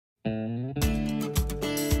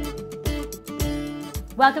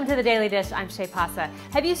Welcome to the Daily Dish. I'm Shea Pasa.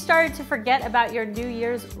 Have you started to forget about your New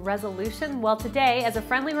Year's resolution? Well, today, as a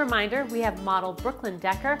friendly reminder, we have model Brooklyn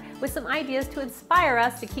Decker with some ideas to inspire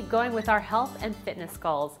us to keep going with our health and fitness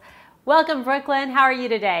goals. Welcome, Brooklyn. How are you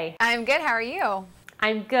today? I'm good. How are you?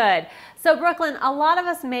 I'm good. So, Brooklyn, a lot of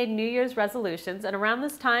us made New Year's resolutions, and around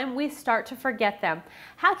this time, we start to forget them.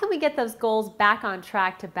 How can we get those goals back on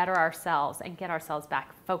track to better ourselves and get ourselves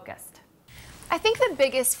back focused? I think the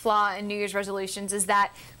biggest flaw in New Year's resolutions is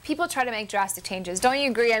that people try to make drastic changes. Don't you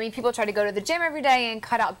agree? I mean, people try to go to the gym every day and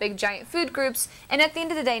cut out big giant food groups, and at the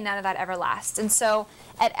end of the day, none of that ever lasts. And so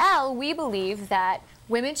at Elle, we believe that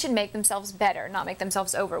women should make themselves better, not make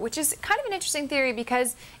themselves over, which is kind of an interesting theory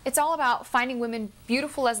because it's all about finding women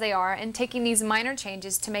beautiful as they are and taking these minor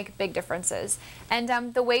changes to make big differences.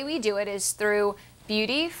 And the way we do it is through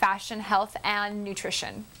beauty, fashion, health, and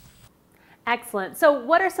nutrition. Excellent. So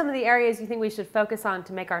what are some of the areas you think we should focus on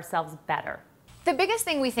to make ourselves better? The biggest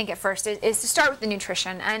thing we think at first is to start with the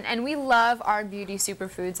nutrition, and we love our beauty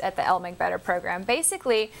superfoods at the Elle Make Better program.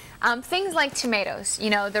 Basically, things like tomatoes, you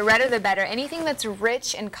know, the redder the better. Anything that's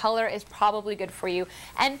rich in color is probably good for you.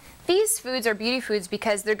 And these foods are beauty foods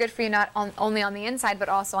because they're good for you not only on the inside but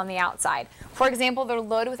also on the outside. For example, they're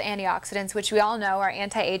loaded with antioxidants, which we all know are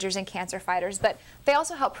anti-agers and cancer fighters, but they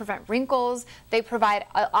also help prevent wrinkles. They provide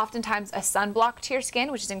oftentimes a sunblock to your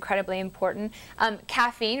skin, which is incredibly important.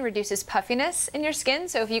 Caffeine reduces puffiness in your skin,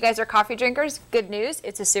 so if you guys are coffee drinkers, good news,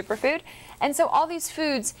 it's a superfood. And so all these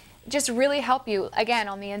foods just really help you, again,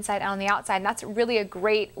 on the inside and on the outside, and that's really a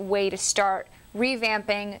great way to start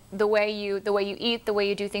revamping the way you eat, the way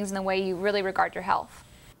you do things, and the way you really regard your health.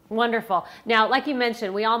 Wonderful. Now, like you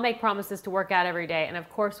mentioned, we all make promises to work out every day, and of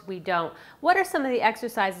course we don't. What are some of the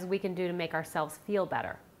exercises we can do to make ourselves feel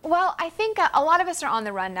better? Well, I think a lot of us are on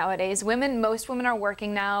the run nowadays. Most women are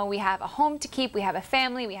working now. We have a home to keep, we have a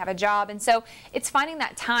family, we have a job, and so it's finding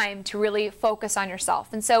that time to really focus on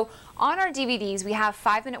yourself. And so on our DVDs, we have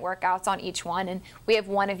 5-minute workouts on each one, and we have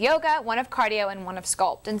one of yoga, one of cardio, and one of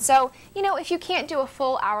sculpt. And so, you know, if you can't do a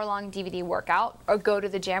full hour-long DVD workout or go to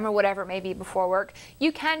the gym or whatever it may be before work,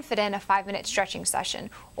 you can fit in a 5-minute stretching session,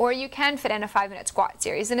 or you can fit in a 5-minute squat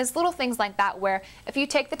series. And it's little things like that where if you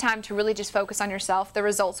take the time to really just focus on yourself, the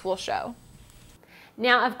results will show.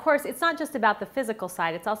 Now, of course, it's not just about the physical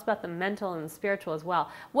side, it's also about the mental and the spiritual as well.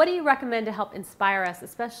 What do you recommend to help inspire us,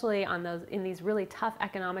 especially in these really tough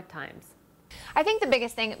economic times? I think the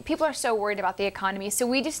biggest thing, people are so worried about the economy, so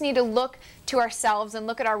we just need to look to ourselves and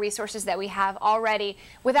look at our resources that we have already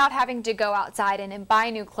without having to go outside and buy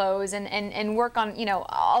new clothes and work on, you know,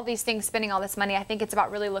 all these things, spending all this money. I think it's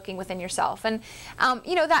about really looking within yourself. And,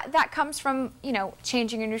 you know, that comes from, you know,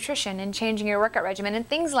 changing your nutrition and changing your workout regimen and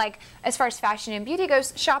things like, as far as fashion and beauty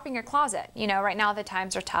goes, shopping your closet. You know, right now the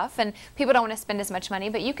times are tough and people don't want to spend as much money,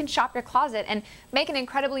 but you can shop your closet and make an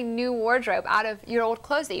incredibly new wardrobe out of your old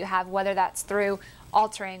clothes that you have, whether that's through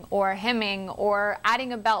altering or hemming or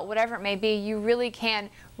adding a belt, whatever it may be. You really can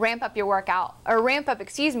ramp up your workout, or ramp up,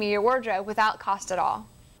 your wardrobe without cost at all.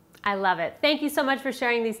 I love it. Thank you so much for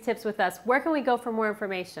sharing these tips with us. Where can we go for more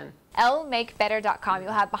information? ElleMakeBetter.com.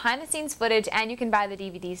 You'll have behind the scenes footage and you can buy the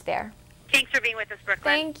DVDs there. Thanks for being with us, Brooklyn.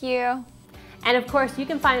 Thank you. And of course, you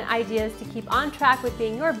can find ideas to keep on track with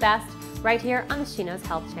being your best right here on the She Knows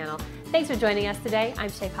Health channel. Thanks for joining us today. I'm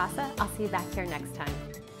Shea Pasa. I'll see you back here next time.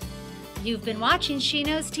 You've been watching She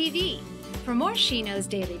Knows TV. For more She Knows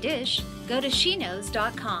Daily Dish, go to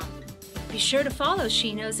sheknows.com. Be sure to follow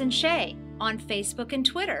She Knows and Shea on Facebook and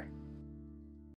Twitter.